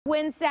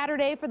win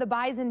Saturday for the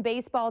Bison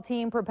baseball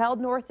team propelled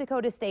North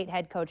Dakota State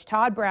head coach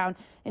Todd Brown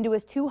into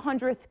his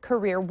 200th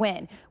career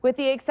win. With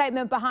the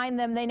excitement behind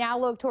them, they now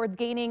look towards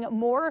gaining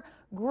more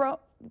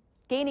ground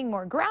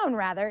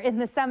in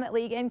the Summit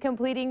League and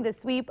completing the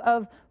sweep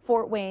of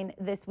Fort Wayne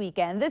this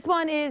weekend. This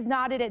one is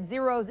knotted at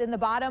zeros in the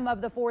bottom of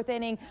the fourth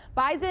inning.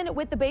 Bison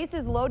with the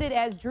bases loaded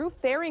as Drew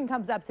Faring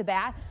comes up to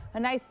bat. A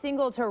nice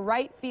single to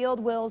right field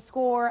will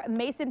score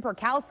Mason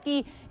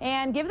Perkowski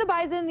and give the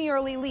Bison the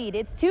early lead.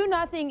 It's 2-0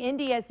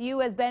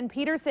 NDSU as Ben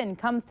Peterson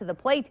comes to the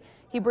plate.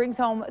 He brings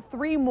home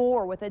 3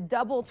 more with a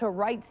double to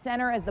right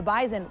center as the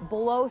Bison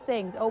blow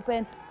things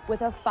open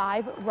with a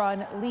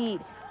 5-run lead.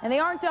 And they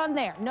aren't done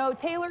there. No,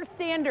 Taylor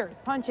Sanders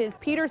punches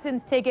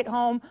Peterson's ticket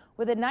home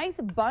with a nice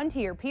bunt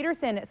here.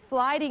 Peterson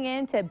sliding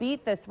in to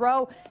beat the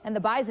throw, and the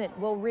Bison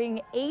will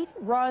wring 8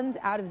 runs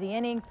out of the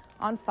inning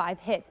on 5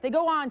 hits. They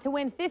go on to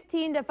win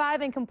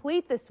 15-5 and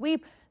complete the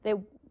sweep.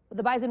 The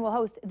Bison will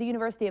host the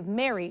University of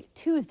Mary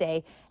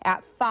Tuesday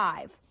at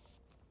 5.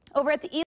 Over at the